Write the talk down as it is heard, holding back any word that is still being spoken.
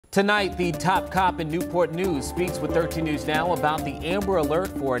Tonight, the top cop in Newport News speaks with 13 News Now about the Amber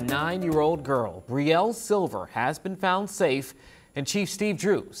Alert for a 9-year-old girl. Brielle Silver has been found safe, and Chief Steve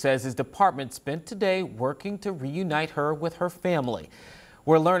Drew says his department spent today working to reunite her with her family.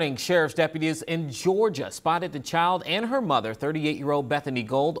 We're learning sheriff's deputies in Georgia spotted the child and her mother, 38-year-old Bethany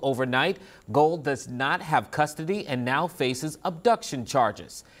Gold, overnight. Gold does not have custody and now faces abduction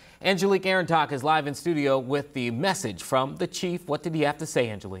charges. Angelique Arentock is live in studio with the message from the chief. What did he have to say,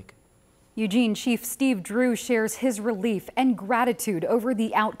 Angelique? Eugene, Chief Steve Drew shares his relief and gratitude over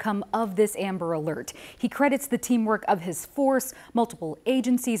the outcome of this Amber Alert. He credits the teamwork of his force, multiple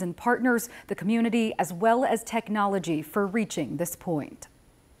agencies and partners, the community, as well as technology for reaching this point.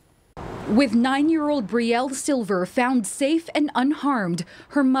 With 9-year-old Brielle Silver found safe and unharmed,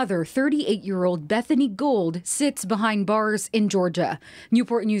 her mother, 38-year-old Bethany Gold, sits behind bars in Georgia.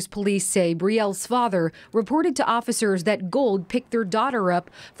 Newport News police say Brielle's father reported to officers that Gold picked their daughter up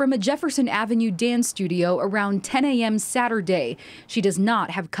from a Jefferson Avenue dance studio around 10 a.m. Saturday. She does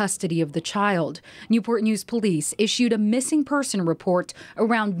not have custody of the child. Newport News police issued a missing person report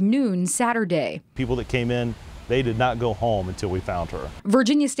around noon Saturday. People that came in, they did not go home until we found her.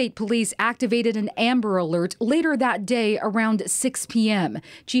 Virginia State Police activated an Amber Alert later that day around 6 p.m.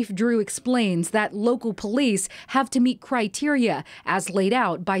 Chief Drew explains that local police have to meet criteria as laid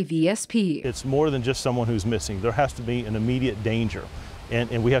out by VSP. It's more than just someone who's missing. There has to be an immediate danger,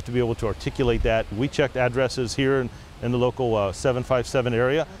 and we have to be able to articulate that. We checked addresses here in the local 757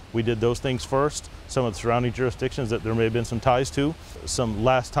 area. We did those things first. Some of the surrounding jurisdictions that there may have been some ties to, some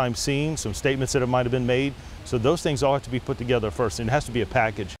last time seen, some statements that might have been made. So those things all have to be put together first, and it has to be a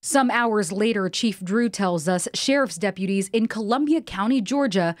package. Some hours later, Chief Drew tells us sheriff's deputies in Columbia County,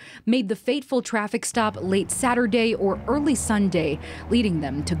 Georgia, made the fateful traffic stop late Saturday or early Sunday, leading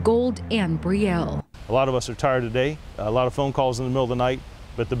them to Gold and Brielle. A lot of us are tired today, a lot of phone calls in the middle of the night,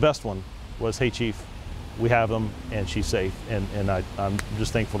 but the best one was, hey, Chief, we have them and she's safe, and I'm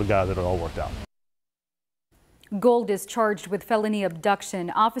just thankful to God that it all worked out. Gold is charged with felony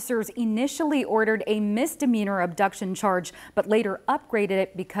abduction. Officers initially ordered a misdemeanor abduction charge, but later upgraded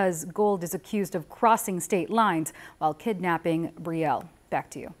it because Gold is accused of crossing state lines while kidnapping Brielle. Back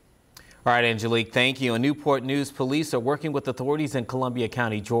to you. All right, Angelique, thank you. And Newport News police are working with authorities in Columbia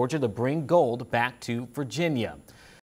County, Georgia to bring Gold back to Virginia.